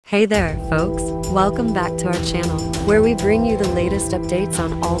Hey there, folks. Welcome back to our channel, where we bring you the latest updates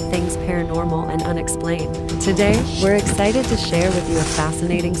on all things paranormal and unexplained. Today, we're excited to share with you a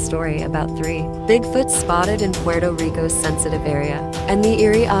fascinating story about 3 Bigfoots spotted in Puerto Rico's sensitive area, and the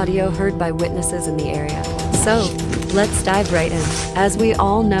eerie audio heard by witnesses in the area. So, let's dive right in. As we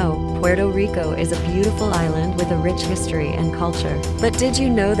all know, Puerto Rico is a beautiful island with a rich history and culture. But did you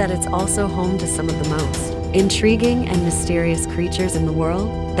know that it's also home to some of the most intriguing and mysterious creatures in the world?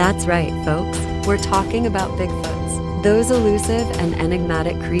 That's right, folks. We're talking about Bigfoots, those elusive and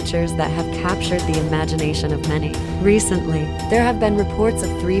enigmatic creatures that have captured the imagination of many. Recently, there have been reports of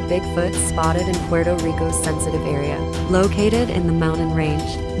 3 Bigfoots spotted in Puerto Rico's sensitive area, located in the mountain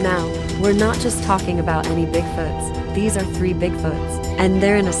range. Now, we're not just talking about any Bigfoots. These are 3 Bigfoots, and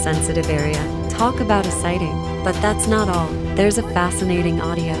they're in a sensitive area. Talk about a sighting. But that's not all. There's a fascinating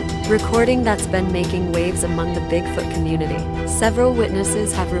audio recording that's been making waves among the Bigfoot community. Several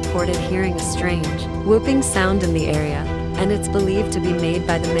witnesses have reported hearing a strange, whooping sound in the area, and it's believed to be made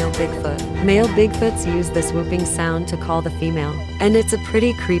by the male Bigfoot. Male Bigfoots use this whooping sound to call the female, and it's a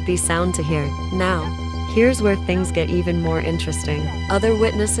pretty creepy sound to hear. Now, here's where things get even more interesting. Other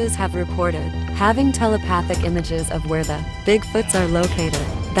witnesses have reported having telepathic images of where the Bigfoots are located.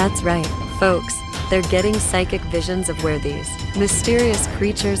 That's right, folks. They're getting psychic visions of where these mysterious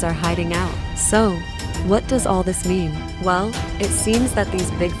creatures are hiding out. So, what does all this mean? Well, it seems that these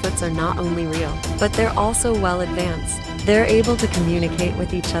Bigfoots are not only real, but they're also well advanced. They're able to communicate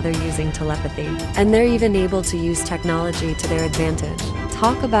with each other using telepathy, and they're even able to use technology to their advantage.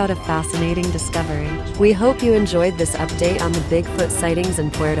 Talk about a fascinating discovery. We hope you enjoyed this update on the Bigfoot sightings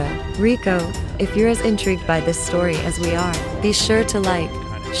in Puerto Rico. If you're as intrigued by this story as we are, be sure to like,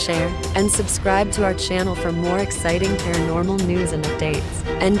 share, and subscribe to our channel for more exciting paranormal news and updates.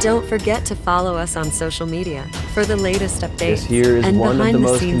 And don't forget to follow us on social media for the latest updates. This here is and one of the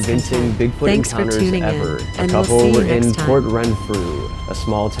most behind-the-scenes convincing content. Bigfoot Thanks for encounters tuning ever. in, A and we'll couple see you were next in time. Port Renfrew, a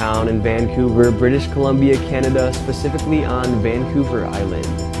small town in Vancouver, British Columbia, Canada, specifically on Vancouver Island,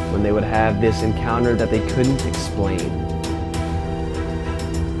 when they would have this encounter that they couldn't explain.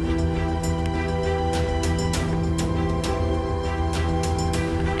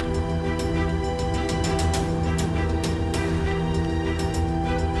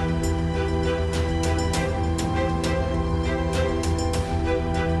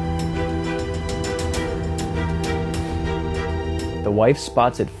 The wife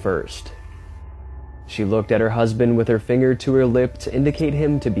spots it first. She looked at her husband with her finger to her lip to indicate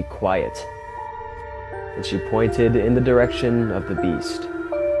him to be quiet, and she pointed in the direction of the beast.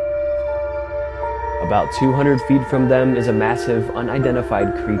 About 200 feet from them is a massive,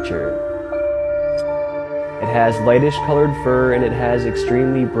 unidentified creature. It has lightish colored fur and it has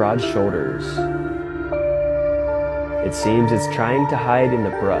extremely broad shoulders. It seems it's trying to hide in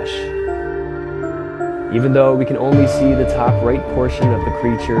the brush. Even though we can only see the top right portion of the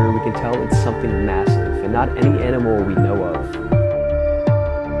creature, we can tell it's something massive and not any animal we know of.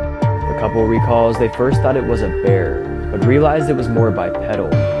 The couple recalls they first thought it was a bear, but realized it was more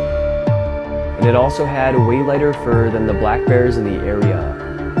bipedal. And it also had way lighter fur than the black bears in the area.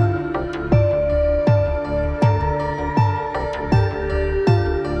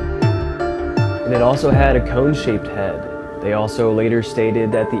 And it also had a cone-shaped head. They also later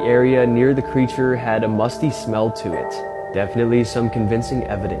stated that the area near the creature had a musty smell to it. Definitely some convincing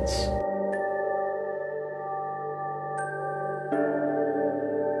evidence.